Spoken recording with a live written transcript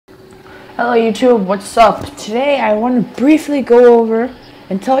Hello YouTube, what's up? Today I want to briefly go over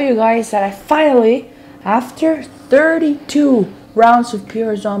and tell you guys that I finally, after 32 rounds of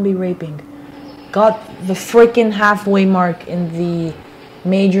pure zombie raping, got the freaking halfway mark in the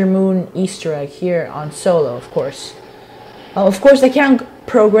Major Moon Easter egg here on solo, of course. Of course I can't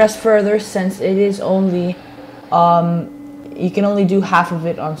progress further since it is only, you can only do half of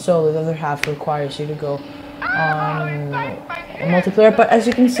it on solo, the other half requires you to go on multiplayer. But as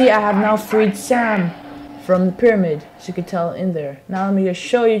you can see, I have now freed Sam from the pyramid, as you can tell in there. Now let me just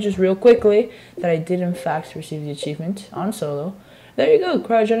show you just real quickly that I did in fact receive the achievement on solo. There you go,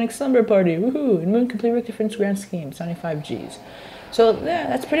 Cryogenic Slumber Party, woohoo, and Moon Complete Rectifence Grand Scheme, 75 Gs. So yeah,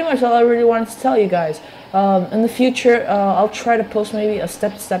 that's pretty much all I really wanted to tell you guys. In the future, I'll try to post maybe a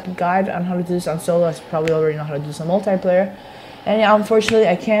step-to-step guide on how to do this on solo. I probably already know how to do some multiplayer. And yeah, unfortunately,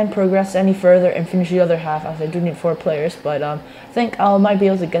 I can't progress any further and finish the other half as I do need 4 players. But I think I might be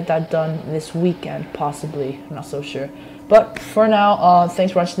able to get that done this weekend, possibly. I'm not so sure. But for now,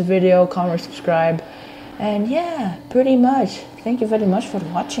 thanks for watching the video. Comment, subscribe. And yeah, pretty much. Thank you very much for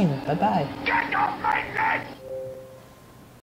watching. Bye-bye.